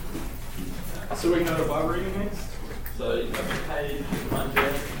So we can go to Bible reading next. So you have a page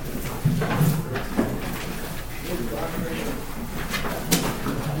 100.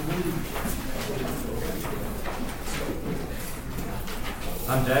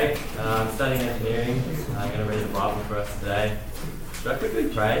 I'm Jake. I'm studying engineering. I'm going to read the Bible for us today. Should I quickly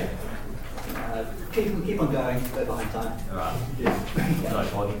pray? Keep on going, go behind time. Alright. It's not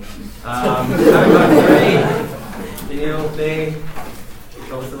important. Habakkuk 3, Daniel thing.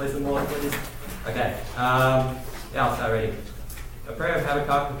 You want us to listen more, please? Okay. I'll start reading. A prayer of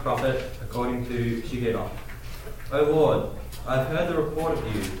Habakkuk the prophet, according to Shigionoth. O Lord, I have heard the report of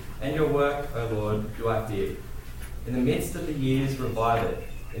you, and your work, O Lord, do I fear. In the midst of the years, revive it.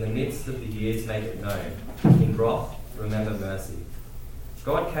 In the midst of the years, make it known. In wrath, remember mercy.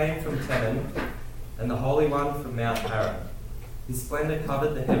 God came from Teman, and the Holy One from Mount Paran. His splendor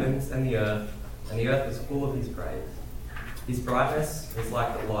covered the heavens and the earth was full of his praise. His brightness was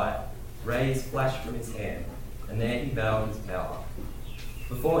like the light. Rays flashed from his hand, and there he bowed his power.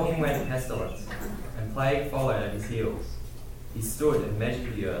 Before him went pestilence, and plague followed at his heels. He stood and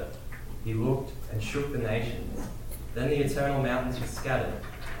measured the earth. He looked and shook the nations. Then the eternal mountains were scattered.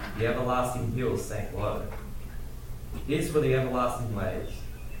 The everlasting hills sank low. His were the everlasting ways.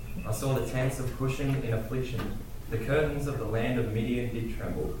 I saw the tents of Cushan in affliction. The curtains of the land of Midian did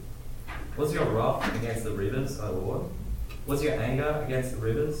tremble. Was your wrath against the rivers, O Lord? Was your anger against the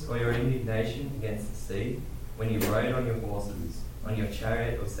rivers, or your indignation against the sea, when you rode on your horses, on your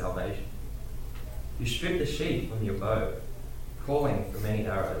chariot of salvation? You stripped the sheep from your bow, calling for many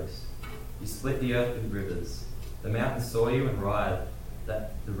arrows. You split the earth with rivers. The mountains saw you and writhed,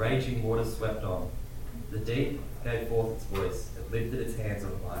 that the raging waters swept on. The deep gave forth its voice, it lifted its hands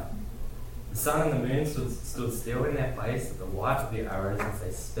on high. The sun and the moon stood still in their place at the light of your arrows as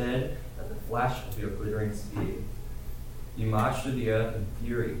they sped at the flash of your glittering spear. You marched through the earth in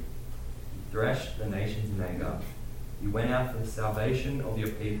fury. You threshed the nations in anger. You went out for the salvation of your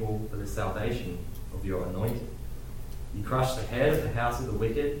people, for the salvation of your anointed. You crushed the head of the house of the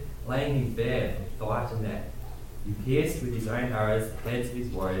wicked, laying him bare from thigh to neck. You pierced with his own arrows the heads of his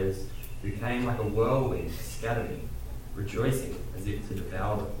warriors, who came like a whirlwind to scatter me, rejoicing as if to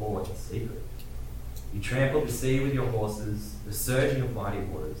devour the poor in secret. You trampled the sea with your horses, the surging of mighty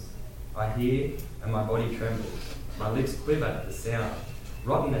waters. I hear, and my body trembles. My lips quiver at the sound.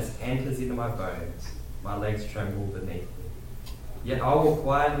 Rottenness enters into my bones. My legs tremble beneath me. Yet I will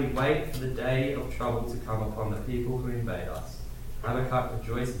quietly wait for the day of trouble to come upon the people who invade us. Habakkuk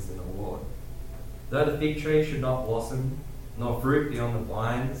rejoices in the Lord. Though the fig tree should not blossom, nor fruit be on the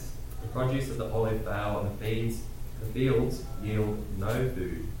vines, the produce of the olive fail, and the fields yield no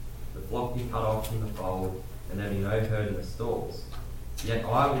food. The flock be cut off from the fold, and there be no herd in the stalls. Yet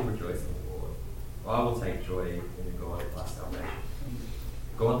I will rejoice in the Lord. I will take joy in the God of my salvation.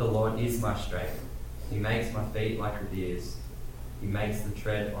 God the Lord is my strength. He makes my feet like the deer's. He makes me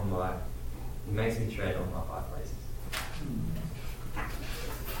tread on my high places.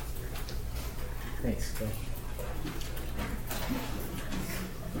 Thanks, Scott.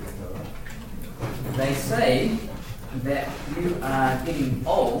 They say that you are getting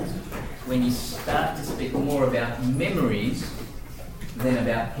old when you start to speak more about memories than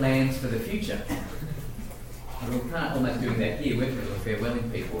about plans for the future. We can't almost doing that here. We're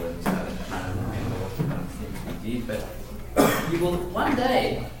farewelling people and starting to remember what kind of things we did, but you will one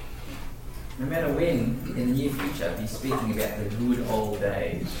day, no matter when, in the near future, be speaking about the good old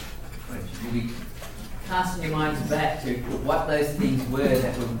days. You'll be casting your minds back to what those things were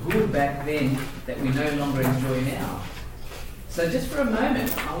that were good back then that we no longer enjoy now. So just for a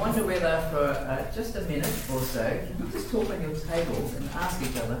moment, I wonder whether for just a minute or so, can you just talk on your tables and ask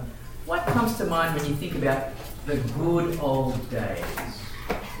each other, what comes to mind when you think about the good old days?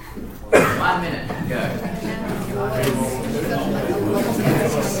 1 minute,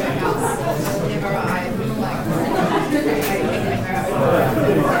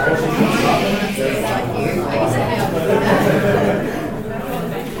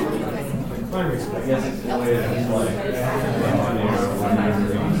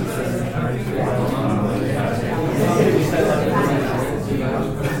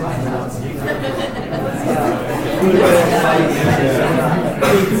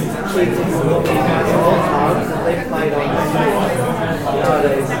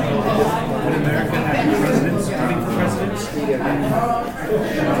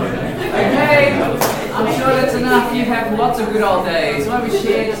 Okay, I'm sure that's enough. You have lots of good old days. Why don't we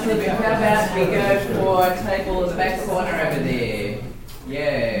share just a little bit? How about we go for a table in the back corner over there?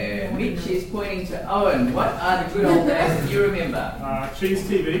 Yeah, Mitch is pointing to Owen. What are the good old days that you remember? Cheese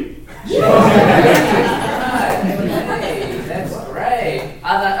TV. Hey, that's great.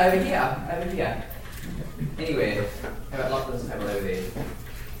 Other over here. Anywhere. How about Lachlan's table over there?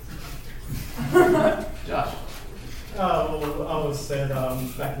 Josh. Well, I was said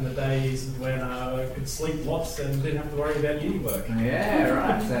back in the days when I could sleep lots and didn't have to worry about uni work. Yeah,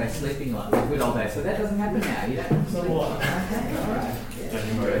 right. So sleeping like the good old days. So that doesn't happen now. You don't sleep. Somewhat. Okay, all right.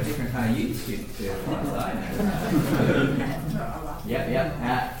 Yeah, you're a different kind of uni student to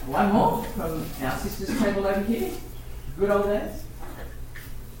Yep. One more from our sister's table over here. Good old days.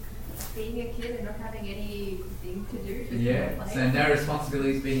 Being a kid and not having anything to do. Just Yeah. play. So no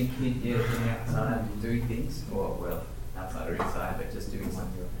responsibilities being a kid, yeah, being outside and doing things, or well, outside or inside, but just doing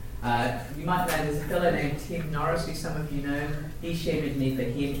something. You might know there's a fellow named Tim Norris, who some of you know. He shared with me for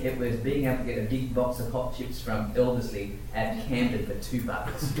him it was being able to get a big box of hot chips from Elderslie at Camden for $2.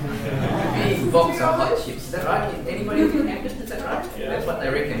 Big box of hot chips. Is that right? Anybody in Camden? Is that right? Yeah. That's what they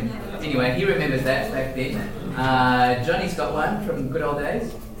reckon. Anyway, he remembers that back then. Johnny's got one from good old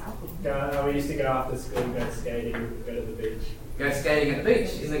days. We used to go after school, go skating, go to the beach. Go skating at the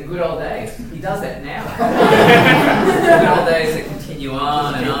beach in the good old days. He does that now. The good old days that continue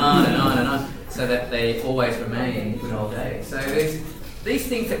on and on and on and on, so that they always remain good old days. So there's these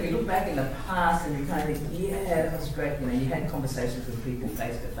things that we look back in the past and we kind of think, yeah, that was great. You know, you had conversations with people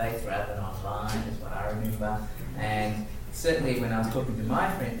face to face rather than online, is what I remember. And certainly when I was talking to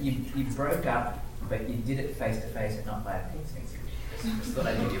my friend, you broke up, but you did it face to face and not by a text message. Just thought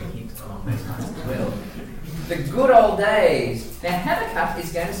I'd give you a hint along those lines as well. The good old days. Now Habakkuk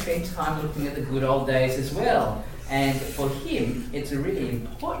is going to spend time looking at the good old days as well. And for him, it's a really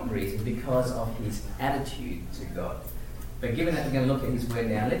important reason because of his attitude to God. But given that we're going to look at his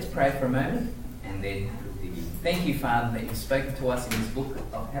word now, let's pray for a moment and then we'll dig in. Thank you, Father, that you've spoken to us in this book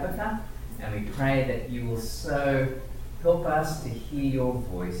of Habakkuk, and we pray that you will so help us to hear your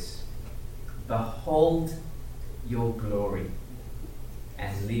voice, behold your glory,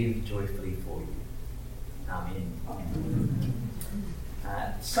 and live joyfully for you. Amen.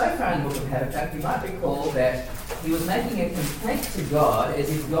 So far in the book of Habakkuk, you might recall that he was making a complaint to God as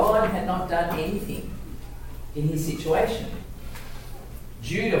if God had not done anything in his situation.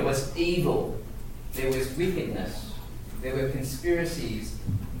 Judah was evil. There was wickedness. There were conspiracies.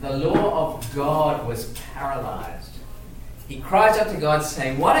 The law of God was paralyzed. He cries up to God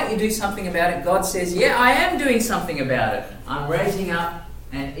saying, why don't you do something about it? God says, yeah, I am doing something about it. I'm raising up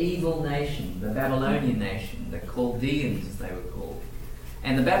an evil nation, the Babylonian nation, the Chaldeans as they were called.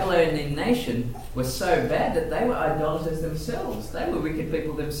 And the Babylonian nation was so bad that they were idolaters themselves. They were wicked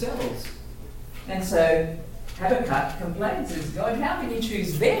people themselves. And so Habakkuk complains, says, God, how can you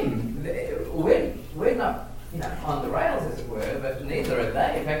choose them? We're not on the rails, as it were, but neither are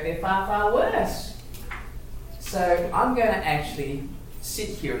they. In fact, they're far, far worse. So I'm going to actually sit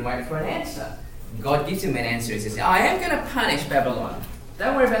here and wait for an answer. God gives him an answer. He says, I am going to punish Babylon.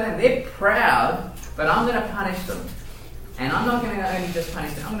 Don't worry about them. They're proud, but I'm going to punish them. And I'm not going to only just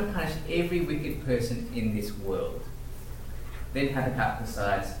punish them, I'm going to punish every wicked person in this world. Then Habakkuk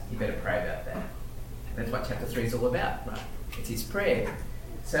decides you better pray about that. That's what chapter 3 is all about, right? It's his prayer.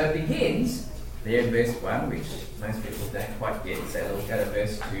 So it begins there in verse 1, which most people don't quite get, so we'll go to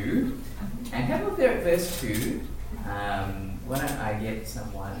verse 2. And have a look there at verse 2. Why don't I get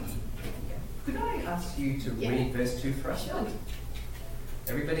someone... Could I ask you to read verse 2 for us? Sure.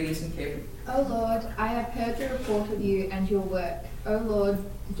 Everybody listen carefully. O Lord, I have heard the report of you and your work. O Lord,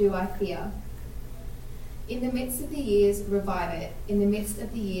 do I fear? In the midst of the years, revive it. In the midst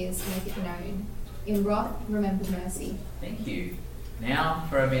of the years, make it known. In wrath, remember mercy. Thank you. Now,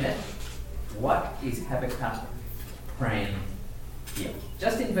 for a minute, what is Habakkuk praying here?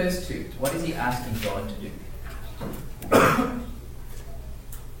 Just in verse 2, what is he asking God to do?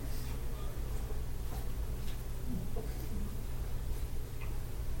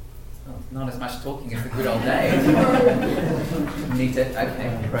 Not as much talking as the good old days. Need to,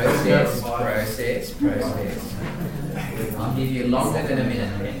 okay, process. I'll give you longer than a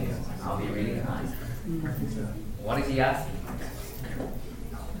minute, then. I'll be really kind. What is he asking?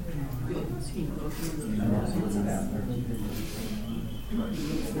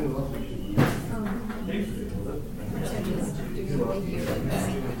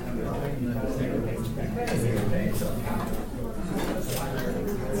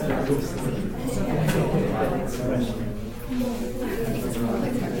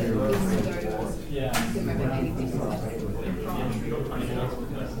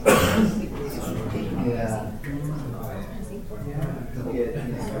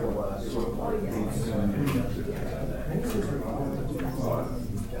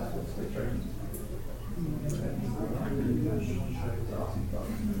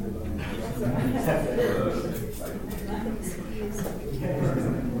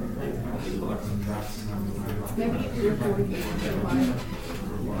 Maybe you reported you to provide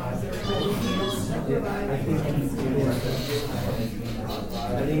the reported years, provide. I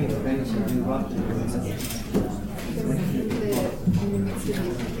think it's mentioned in roughly. In the midst of you.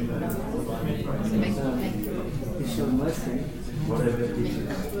 So make He showed mercy. Whatever it is,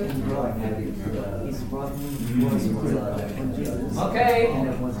 his brother was on Jesus. Okay,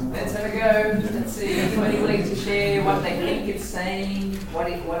 let's have a go. Let's see. Anybody willing to share what they think it's saying? What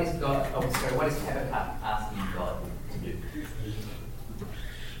is God? Oh, sorry. What is Habakkuk asking God to do?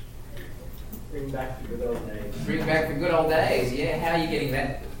 Bring back the good old days. Bring back the good old days. Yeah. How are you getting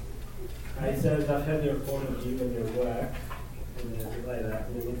that? He says, I've heard the report of you and your work, and then later,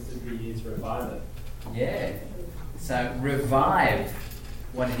 in the midst of the years, revive it. Yeah. So revive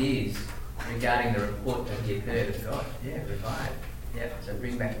what it is regarding the report that you've heard of God. Yeah, revive. Yeah. So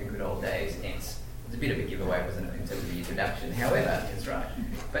bring back the good old days. Hence, it's a bit of a giveaway, wasn't it, in terms of the introduction? However, that's right.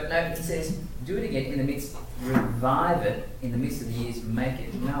 But no, it says, do it again in the midst. Revive it in the midst of the years. Make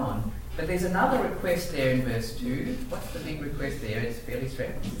it known. But there's another request there in verse 2. What's the big request there? It's fairly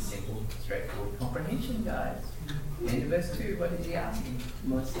straightforward. It's simple, straightforward comprehension, guys. End of verse 2, what is he asking?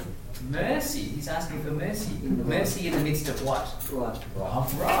 Mercy. Mercy. He's asking for mercy. Mercy in the midst of what? Right.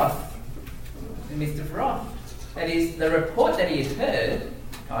 Of wrath. In the midst of wrath. That is, the report that he had heard,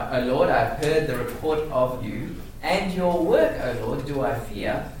 O Lord, I've heard the report of you, and your work, O Lord, do I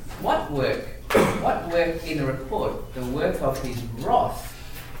fear. What work? What work in the report? The work of his wrath,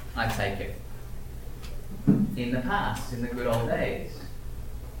 I take it. In the past, in the good old days.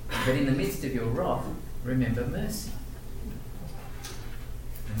 But in the midst of your wrath, remember mercy.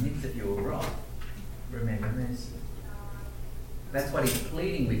 In the midst of your wrath, remember mercy. That's what he's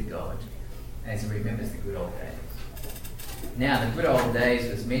pleading with God as he remembers the good old days. Now, the good old days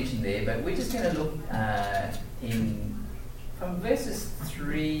was mentioned there, but we're just going to look from verses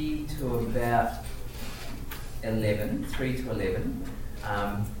 3 to about 11, 3 to 11.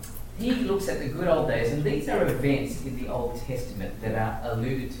 He looks at the good old days, and these are events in the Old Testament that are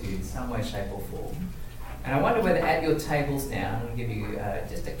alluded to in some way, shape or form. And I wonder whether at your tables now, I'm going to give you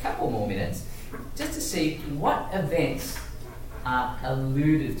just a couple more minutes, just to see what events are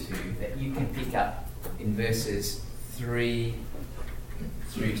alluded to that you can pick up in verses 3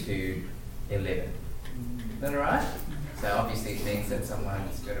 through to 11. Is that alright? So obviously it means that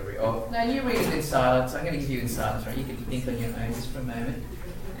someone's got to read. Oh, no, you read it in silence. I'm going to give you in silence, right? You can think on your own just for a moment.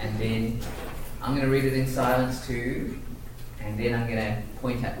 And then I'm going to read it in silence too. And then I'm going to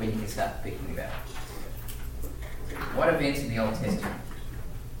point out when you can start thinking about it. What events in the Old Testament?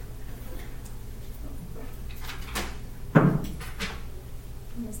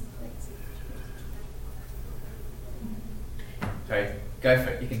 Sorry, go for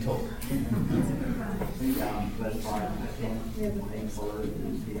it. You can talk. Verse 5, and followed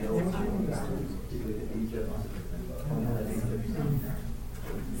the hills with Egypt.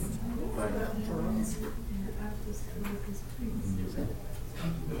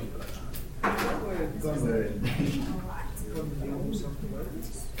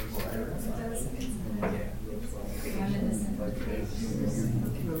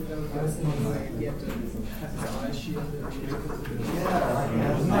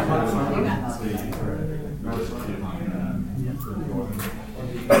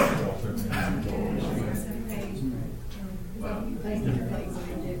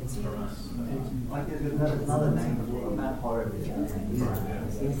 Like there's another name about horror.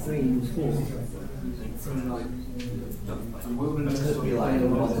 In 3 and 4, it seemed like it could be like it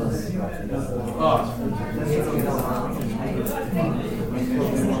was.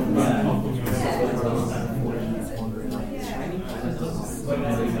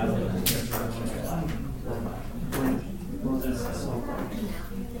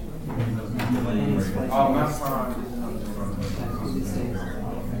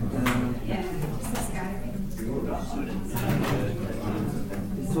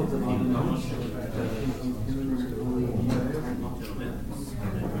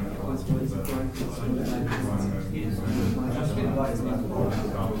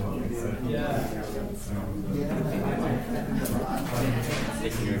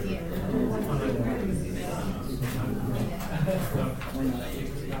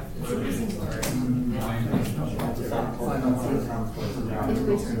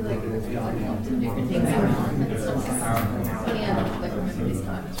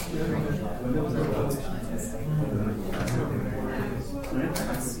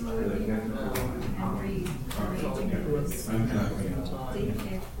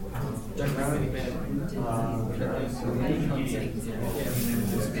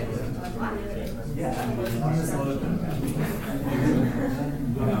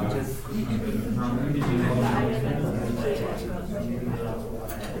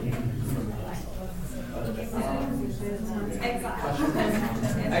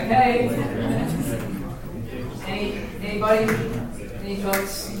 Okay. Anybody? Any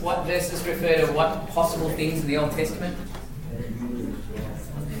thoughts? What verses refer to what possible things in the Old Testament?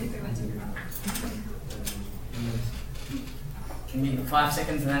 Give me 5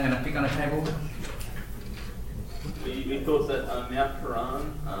 seconds and I'm going to pick on a table. We thought that Mount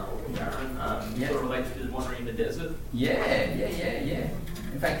Paran, or Paran, Yeah. sort of relates to wandering in the desert. Yeah.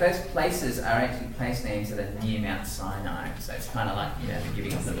 In fact, those places are actually place names that are near Mount Sinai. So it's kind of like, the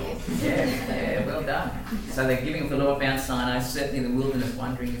giving of the law. Yeah, well done. So the giving of the law at Mount Sinai, certainly the wilderness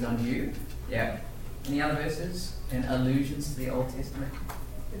wandering is on you. Yeah. Any other verses and allusions to the Old Testament?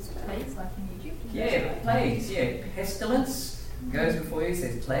 There's plagues like in Egypt. Yeah, plagues, pestilence goes before you.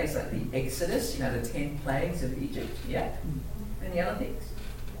 There's plagues like the Exodus, the 10 plagues of Egypt. Yeah. Any other things?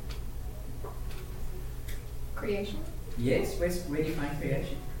 Creation. Yes, where do you find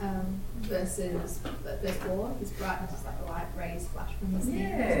creation? Verse 4, his brightness is like a light rays flash from his Yeah,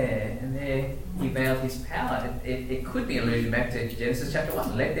 hand. and there he veiled his power. It could be alluding back to Genesis chapter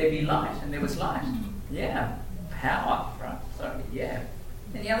 1. Let there be light, and there was light. Yeah, power, right? Sorry, yeah.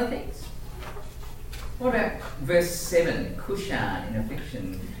 Any other things? What about verse 7? Cushan in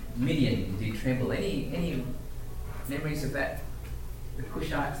affliction, Midian, do you tremble? Any memories of that? The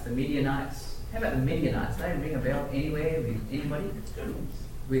Cushites, the Midianites. How about the Midianites? They ring a bell anywhere with anybody?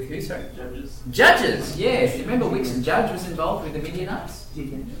 With who, sorry? Judges. Judges, yes. You remember which judge was involved with the Midianites?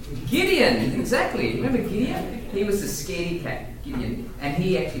 Gideon, exactly. You remember Gideon? He was the scaredy cat, Gideon. And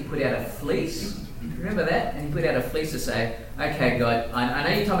he actually put out a fleece. Remember that? And he put out a fleece to say, okay, God, I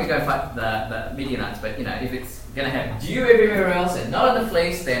know you told me to go fight the Midianites, but if it's going to have dew everywhere else and not on the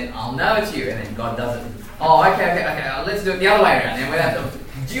fleece, then I'll know it's you. And then God does it. Oh, okay, let's do it the other way around. And we have to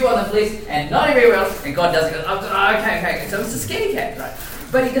dew on the fleece and not everywhere else, and God does it. Okay. So it's a scaredy cat, right?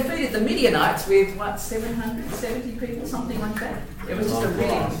 But he defeated the Midianites with, 770 people, something like that. It was just a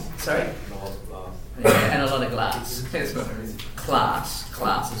really... Sorry? Yeah, and a lot of glass. That's what it is. Class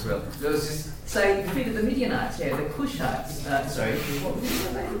as well. It was just... So he defeated the Midianites, the Cushites. What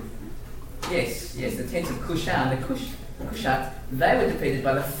was their name? Yes, the tents of Cushan, the Cushites, they were defeated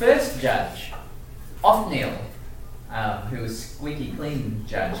by the first judge, Othniel, who was squeaky clean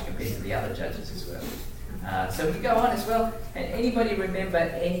judge compared to the other judges as well. So we go on as well. And anybody remember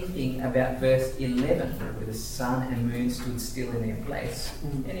anything about verse 11, where the sun and moon stood still in their place?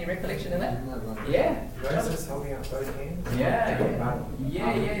 Any recollection of that? Yeah. Moses holding up both hands. Yeah.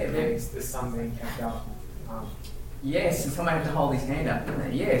 The sun being kept up. Yes, and someone had to hold his hand up, didn't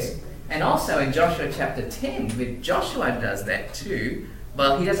they? Yes. And also in Joshua chapter 10, where Joshua does that too.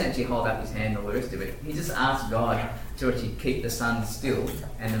 Well, he doesn't actually hold up his hand or the rest of it. He just asks God to actually keep the sun still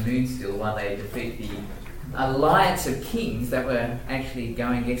and the moon still while they defeat the alliance of kings that were actually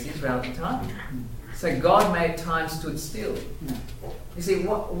going against Israel at the time. So God made time stood still. You see,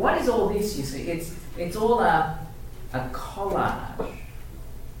 what is all this? You see, it's all a collage.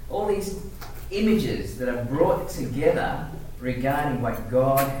 All these images that are brought together regarding what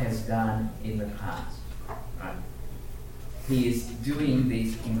God has done in the past. Right? He is doing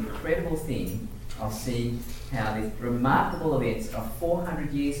this incredible thing of seeing how these remarkable events of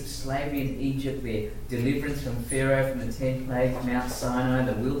 400 years of slavery in Egypt, their deliverance from Pharaoh, from the 10 plagues, Mount Sinai,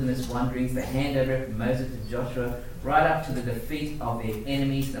 the wilderness wanderings, the handover from Moses to Joshua, right up to the defeat of their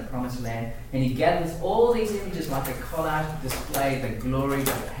enemies in the promised land. And he gathers all these images like a collage to display the glory,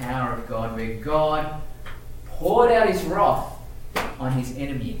 the power of God, where God poured out his wrath on his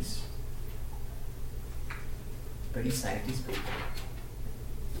enemies. But he saved his people.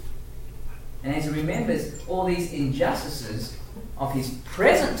 And as he remembers all these injustices of his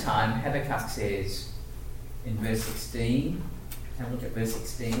present time, Habakkuk says in verse 16, have a look at verse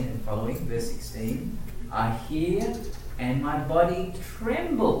 16 and following, verse 16, I hear and my body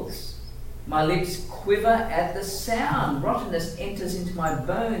trembles. My lips quiver at the sound. Rottenness enters into my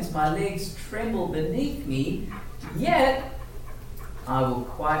bones. My legs tremble beneath me. Yet I will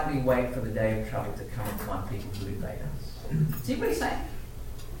quietly wait for the day of trouble to come upon people who invade us. See what he's saying?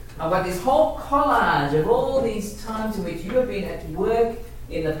 I've got this whole collage of all these times in which you have been at work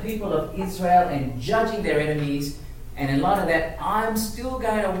in the people of Israel and judging their enemies. And in light of that, I'm still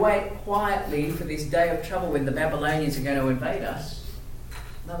going to wait quietly for this day of trouble when the Babylonians are going to invade us.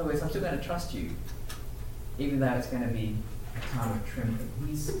 In other words, I'm still going to trust you, even though it's going to be a time of trembling.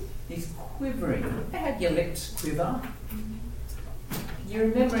 He's quivering. How had your lips quiver? You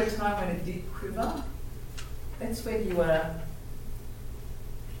remember a time when it did quiver? That's when you were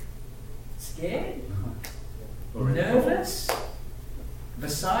scared, nervous,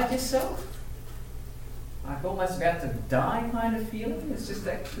 beside yourself, like almost about to die kind of feeling. It's just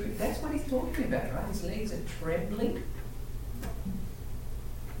that's what he's talking about, right? His legs are trembling.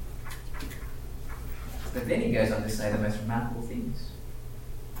 But then he goes on to say the most remarkable things.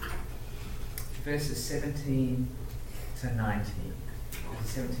 Verses 17 to 19.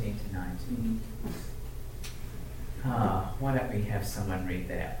 17 to 19. Why don't we have someone read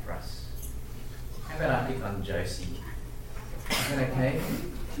that out for us? How about I pick on Josie? Is that okay?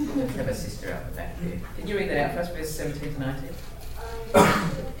 Let's have a sister out the back there. Can you read that out for us, verses 17 to 19?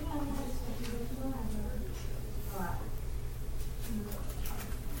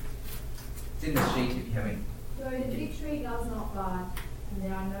 It's in the sheet if you haven't. So the fig tree does not bud, and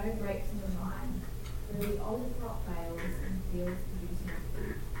there are no grapes in the vine. So the old crop fails, and the fields produce no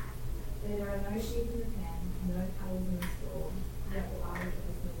fruit. There are no sheep in the pen, and no cattle in the store. Therefore I will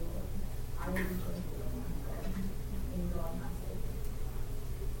rejoice in the Lord. I will rejoice in God my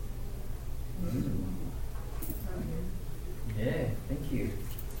Saviour. Yeah, thank you.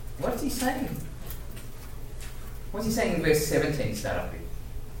 What's he saying? What's he saying in verse 17 to start off with?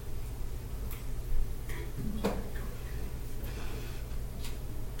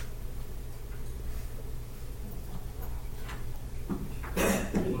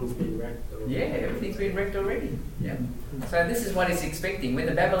 Yeah, everything's been wrecked already. Yeah. So this is what he's expecting. When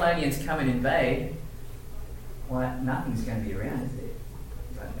the Babylonians come and invade, well, nothing's going to be around, is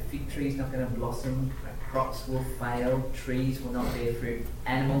there? Like the fig tree's not going to blossom, crops will fail, trees will not bear fruit,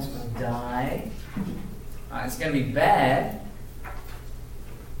 animals will die. It's going to be bad.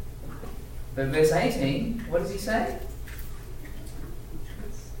 But verse 18, what does he say?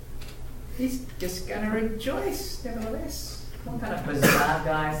 He's just going to rejoice, nevertheless. What kind of bizarre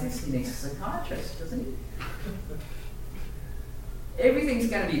guy is this? He needs a psychiatrist, doesn't he? Everything's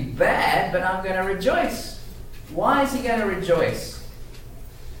going to be bad, but I'm going to rejoice. Why is he going to rejoice?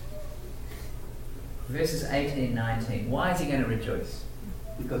 Verses 18 and 19. Why is he going to rejoice?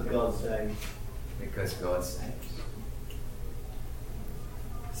 Because God saves. Because God saves.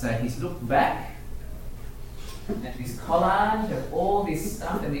 So he's looked back at this collage of all this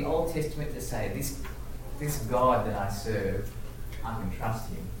stuff in the Old Testament to say, this God that I serve, I can trust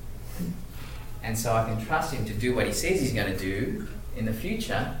him. And so I can trust him to do what he says he's going to do in the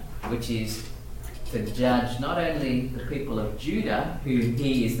future, which is to judge not only the people of Judah, who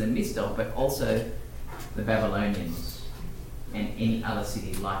he is the midst of, but also the Babylonians and any other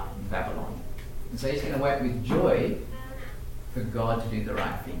city like Babylon. And so he's going to wait with joy for God to do the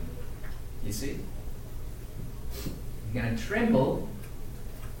right thing. You see? He's going to tremble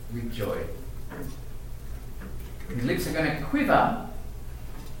with joy. His lips are going to quiver,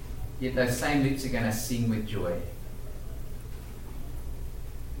 yet those same lips are going to sing with joy.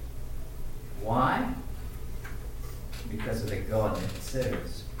 Why? Because of the God that he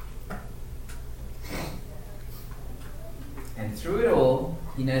serves. And through it all,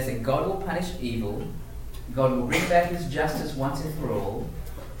 he knows that God will punish evil, God will bring back his justice once and for all,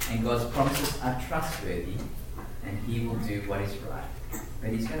 and God's promises are trustworthy, and he will do what is right.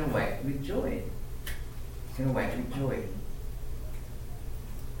 But he's going to wait with joy. He's going to wait with joy.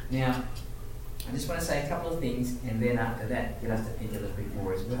 Now, I just want to say a couple of things, and then after that, get us to think a little bit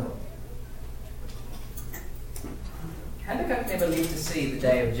more as well. Habakkuk never lived to see the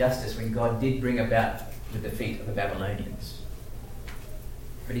day of justice when God did bring about the defeat of the Babylonians.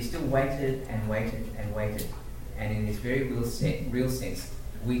 But he still waited and waited and waited. And in this very real sense,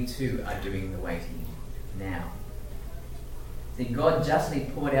 we too are doing the waiting now. See, God justly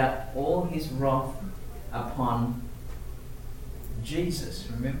poured out all his wrath upon Jesus,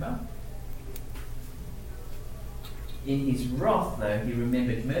 remember? In his wrath, though, he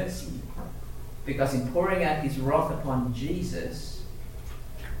remembered mercy. Because in pouring out his wrath upon Jesus,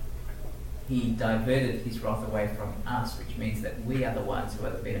 he diverted his wrath away from us, which means that we are the ones who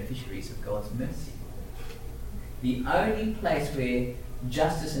are the beneficiaries of God's mercy. The only place where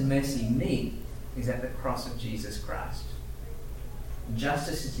justice and mercy meet is at the cross of Jesus Christ.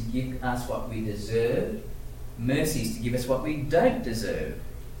 Justice is to give us what we deserve. Mercy is to give us what we don't deserve.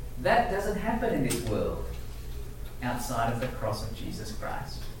 That doesn't happen in this world outside of the cross of Jesus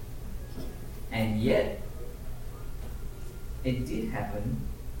Christ. And yet, it did happen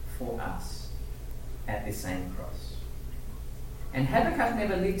for us at this same cross. And Habakkuk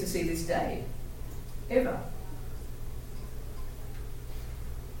never lived to see this day, ever.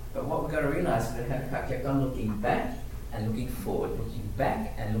 But what we've got to realise is that Habakkuk kept on looking back and looking forward, looking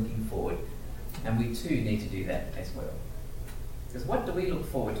back and looking forward. And we too need to do that as well. Because what do we look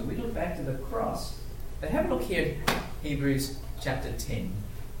forward to? We look back to the cross. But have a look here at Hebrews chapter 10,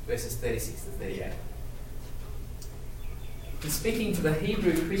 verses 36 to 38. He's speaking to the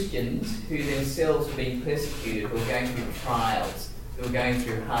Hebrew Christians who themselves were being persecuted, who were going through trials, who were going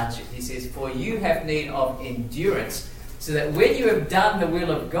through hardship. He says, "For you have need of endurance, so that when you have done the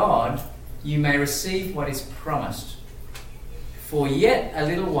will of God, you may receive what is promised. For yet a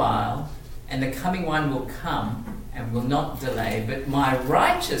little while, and the coming one will come and will not delay, but my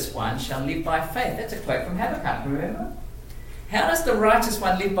righteous one shall live by faith. That's a quote from Habakkuk, remember? How does the righteous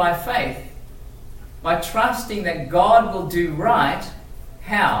one live by faith? By trusting that God will do right.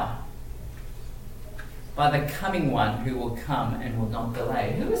 How? By the coming one who will come and will not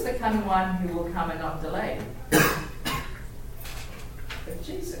delay. Who is the coming one who will come and not delay? It's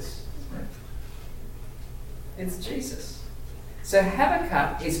Jesus, isn't it? It's Jesus. So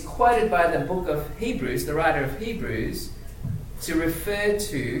Habakkuk is quoted by the book of Hebrews, the writer of Hebrews, to refer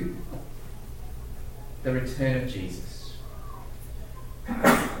to the return of Jesus.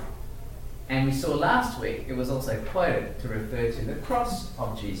 And we saw last week it was also quoted to refer to the cross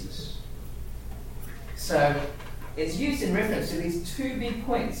of Jesus. So it's used in reference to these two big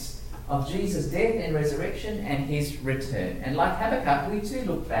points of Jesus' death and resurrection and his return. And like Habakkuk, we too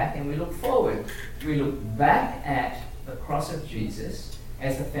look back and we look forward. We look back at the cross of Jesus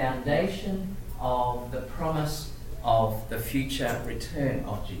as the foundation of the promise of the future return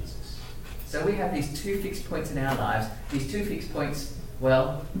of Jesus. So we have these two fixed points in our lives, these two fixed points,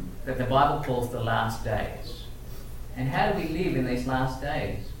 well, that the Bible calls the last days. And how do we live in these last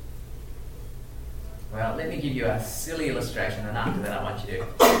days? Well, let me give you a silly illustration, and after that I want you to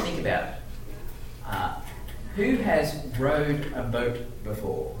think about it. Who has rowed a boat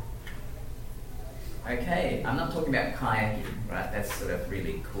before? Okay, I'm not talking about kayaking, right? That's sort of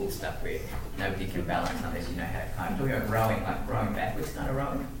really cool stuff where nobody can balance unless you know how to kayak. I'm talking about rowing, like rowing backwards kind of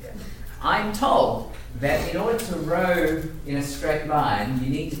rowing. Yeah. I'm told that in order to row in a straight line, you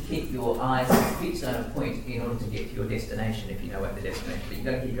need to keep your eyes fixed on a point in order to get to your destination, if you know what the destination is. But you've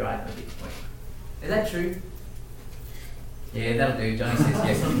got to keep your eyes on a fixed point. Is that true? Yeah, that'll do. Johnny says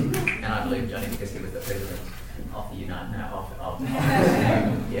yes. And I believe Johnny because he was the president of the United... No, of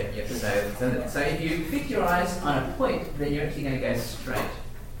yeah. So if you fix your eyes on a point, then you're actually going to go straight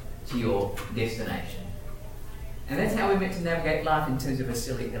to your destination. And that's how we're meant to navigate life in terms of a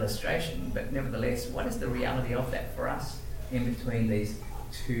silly illustration. But nevertheless, what is the reality of that for us in between these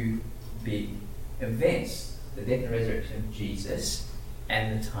two big events, the death and resurrection of Jesus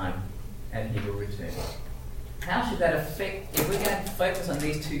and the time and he will return? How should that affect, if we're going to focus on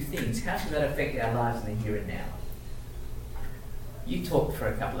these two things, how should that affect our lives in the here and now? You talked for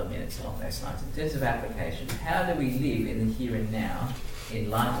a couple of minutes along those lines. In terms of application, how do we live in the here and now in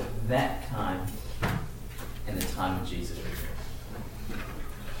light of that time and the time of Jesus' return?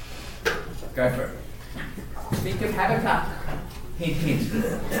 Go for it. Think of Habakkuk. Hint, hint.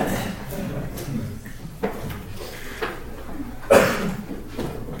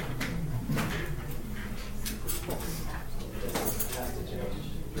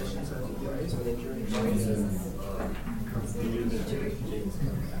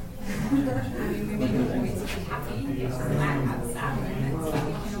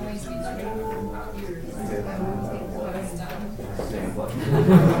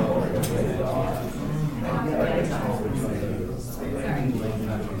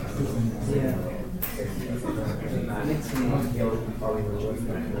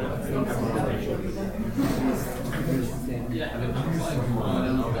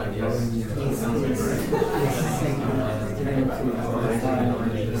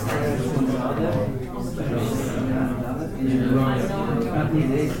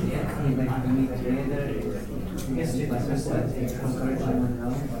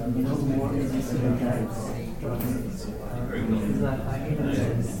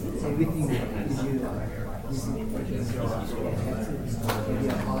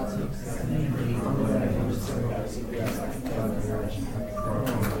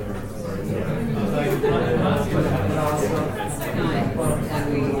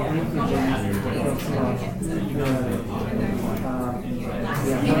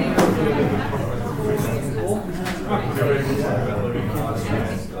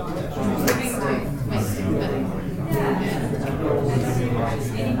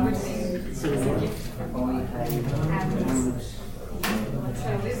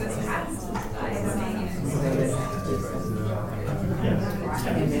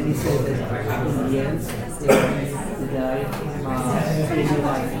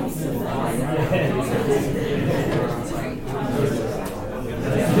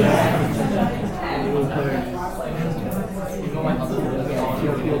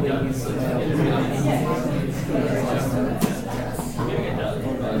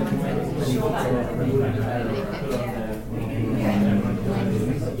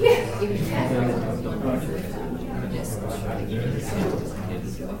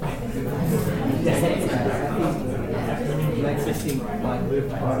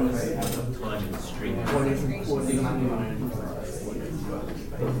 What is important?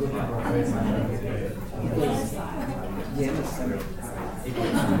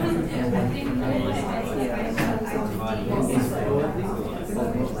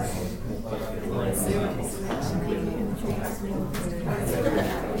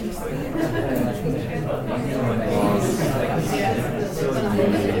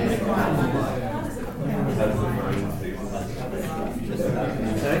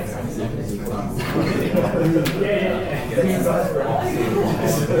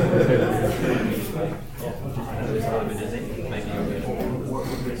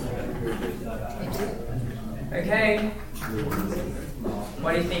 Okay.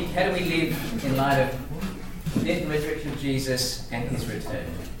 What do you think? How do we live in light of the death and resurrection of Jesus and his return?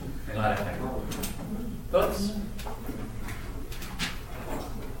 In light of hope. Thoughts?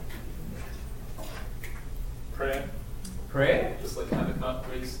 Prayer. Prayer? Just like Habakkuk,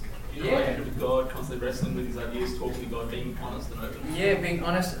 where he's Yeah. relationship with God, constantly wrestling with his ideas, talking to God, being honest and open. Yeah, being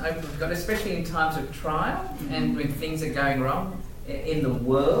honest and open with God, especially in times of trial and when things are going wrong in the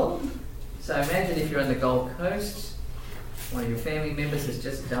world. So imagine if you're on the Gold Coast, one of your family members has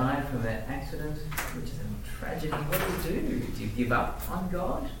just died from that accident, which is a tragedy. What do you do? Do you give up on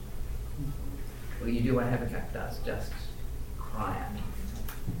God? Or do you do what Habakkuk does? Just cry out.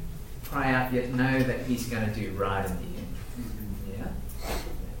 Cry out, yet know that he's going to do right in the end. Yeah?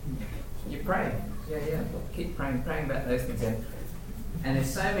 You pray. Yeah. Keep praying about those things. And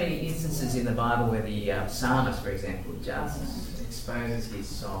there's so many instances in the Bible where the psalmist, for example, just exposes his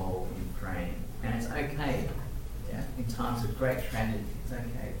soul in praying. And it's okay. Yeah? In times of great tragedy, it's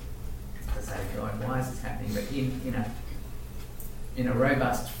okay to say, God, why is this happening? But in a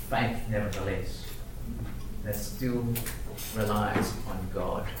robust faith, nevertheless, that still relies on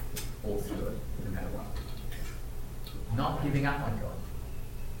God all through it, no matter what. Not giving up on God,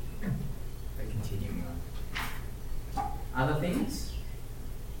 but continuing on. Other things?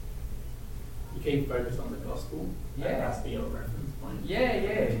 You keep focused on the gospel. Yeah. That has to be your reference point.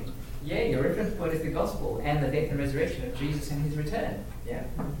 Yeah, your reference point is the gospel and the death and resurrection of Jesus and his return. Yeah.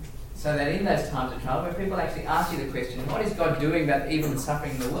 So that in those times of trial, when people actually ask you the question, what is God doing about evil and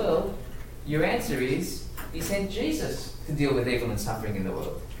suffering in the world? Your answer is, he sent Jesus to deal with evil and suffering in the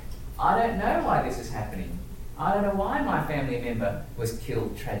world. I don't know why this is happening. I don't know why my family member was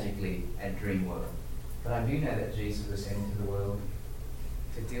killed tragically at Dreamworld. But I do know that Jesus was sent into the world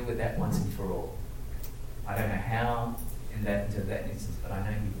to deal with that once and for all. I don't know how in that instance, but I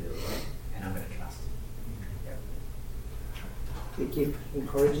know he will, and I'm going to trust him. Yep. We keep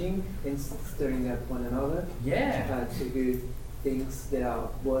encouraging and stirring up one another to do things that are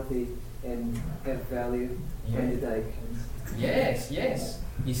worthy and have value when the day comes. Yes.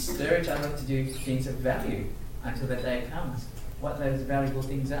 You stir each other to do things of value until the day comes. What those valuable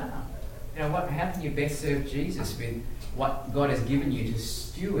things are. How can you best serve Jesus with what God has given you to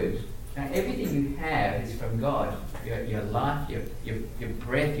steward? Now, everything you have is from God. Your life, your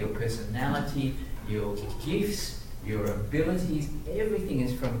breath, your personality, your gifts, your abilities, everything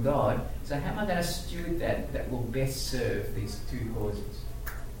is from God. So how am I going to steward that will best serve these two causes?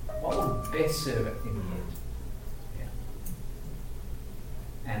 What will best serve it in the end? Yeah.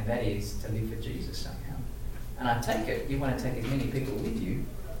 And that is to live for Jesus somehow. And I take it, you want to take as many people with you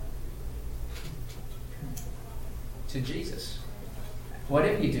to Jesus.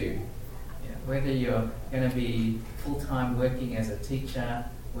 Whatever you do, whether you're going to be full-time working as a teacher,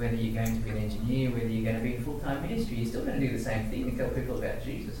 whether you're going to be an engineer, whether you're going to be in full-time ministry, you're still going to do the same thing and tell people about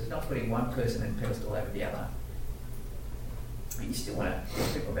Jesus. It's not putting one person in pedestal over the other. But you still want to tell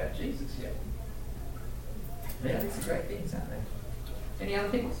people about Jesus, Yeah, these are great things, aren't they? Any other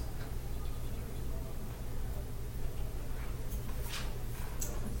things?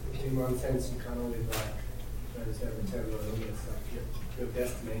 In one sense, you can't only like those who have a terminal illness. Like your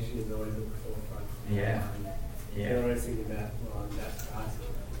destination is always at the forefront. You're always thinking about, that's us.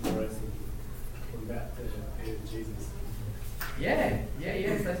 You're always thinking about the be with Jesus.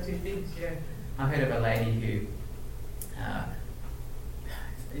 Yes, those two things. Yeah, I heard of a lady who,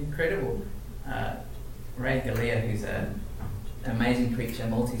 incredible, Ray Galea, who's an amazing preacher,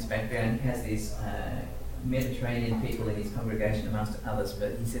 Maltese background, has these Mediterranean people in his congregation amongst others,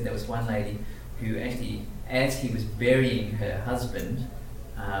 but he said there was one lady who actually, as he was burying her husband,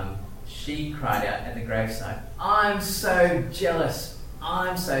 she cried out at the gravesite, I'm so jealous.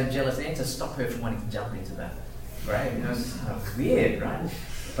 And to stop her from wanting to jump into the grave. It was kind of weird, right?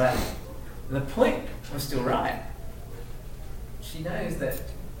 But the point was still right. She knows that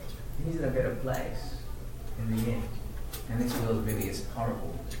he's in a better place in the end. And this world really is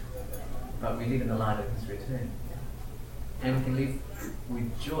horrible. But we live in the light of his return. And we can live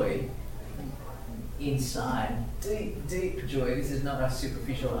with joy inside, deep, deep joy. This is not a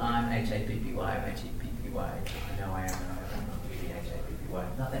superficial I'm H-A-P-P-Y, I'm H-E-P-P-Y, I know I am, and I'm not really H-A-P-P-Y,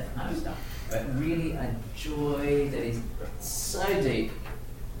 not that kind of stuff. But really a joy that is so deep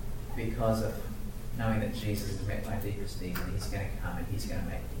because of knowing that Jesus has met my deepest needs and he's going to come and he's going to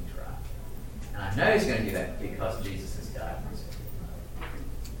make things right. And I know he's going to do that because Jesus has died for us.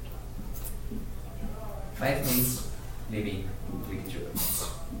 Faith means living with joy.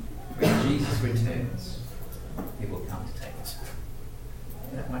 When Jesus returns, he will come to take us.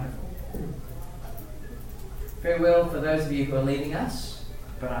 Isn't that wonderful? Farewell for those of you who are leaving us,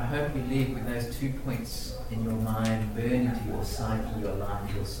 but I hope you live with those 2 points in your mind, burn into your psyche, your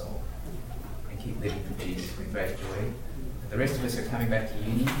life, your soul, and keep living for Jesus with great joy. The rest of us are coming back to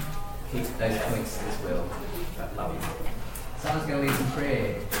uni, keep those points as well, but love you. Someone's going to lead some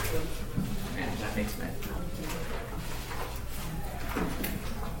prayer. And thanks, mate.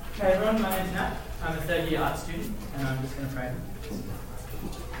 Hey everyone, my name's Nat. I'm a third year art student and I'm just going to pray.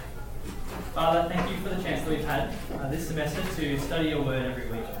 Father, thank you for the chance that we've had this semester to study your word every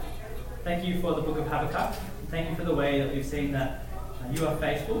week. Thank you for the book of Habakkuk. Thank you for the way that we've seen that you are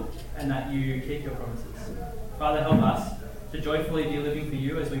faithful and that you keep your promises. Father, help us to joyfully be living for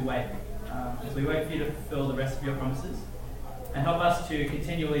you as we wait for you to fulfill the rest of your promises. And help us to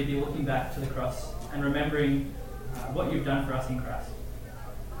continually be looking back to the cross and remembering what you've done for us in Christ.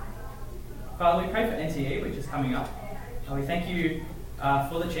 Father, we pray for NTE, which is coming up. We thank you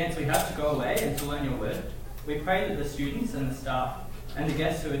for the chance we have to go away and to learn your word. We pray that the students and the staff and the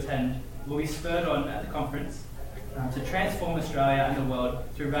guests who attend will be spurred on at the conference to transform Australia and the world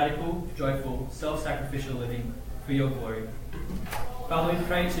through radical, joyful, self-sacrificial living for your glory. Father, we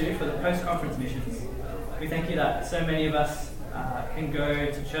pray too for the post-conference missions. We thank you that so many of us can go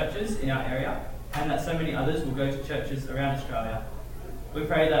to churches in our area and that so many others will go to churches around Australia. We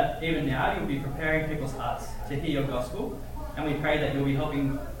pray that even now you'll be preparing people's hearts to hear your gospel, and we pray that you'll be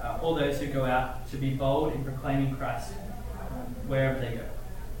helping all those who go out to be bold in proclaiming Christ wherever they go.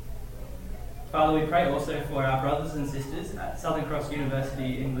 Father, we pray also for our brothers and sisters at Southern Cross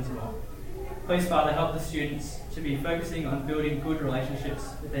University in Lismore. Please, Father, help the students to be focusing on building good relationships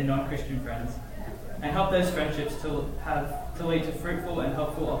with their non-Christian friends, and help those friendships to lead to fruitful and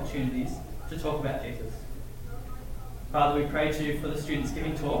helpful opportunities to talk about Jesus. Father, we pray too for the students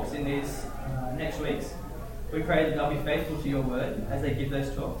giving talks in these next weeks. We pray that they'll be faithful to your word as they give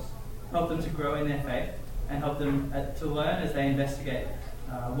those talks. Help them to grow in their faith and help them to learn as they investigate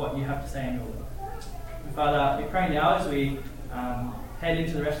what you have to say in your word. And Father, we pray now as we head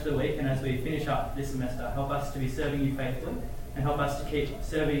into the rest of the week and as we finish up this semester, help us to be serving you faithfully and help us to keep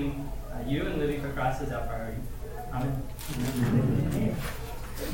serving you and living for Christ as our priority. Amen.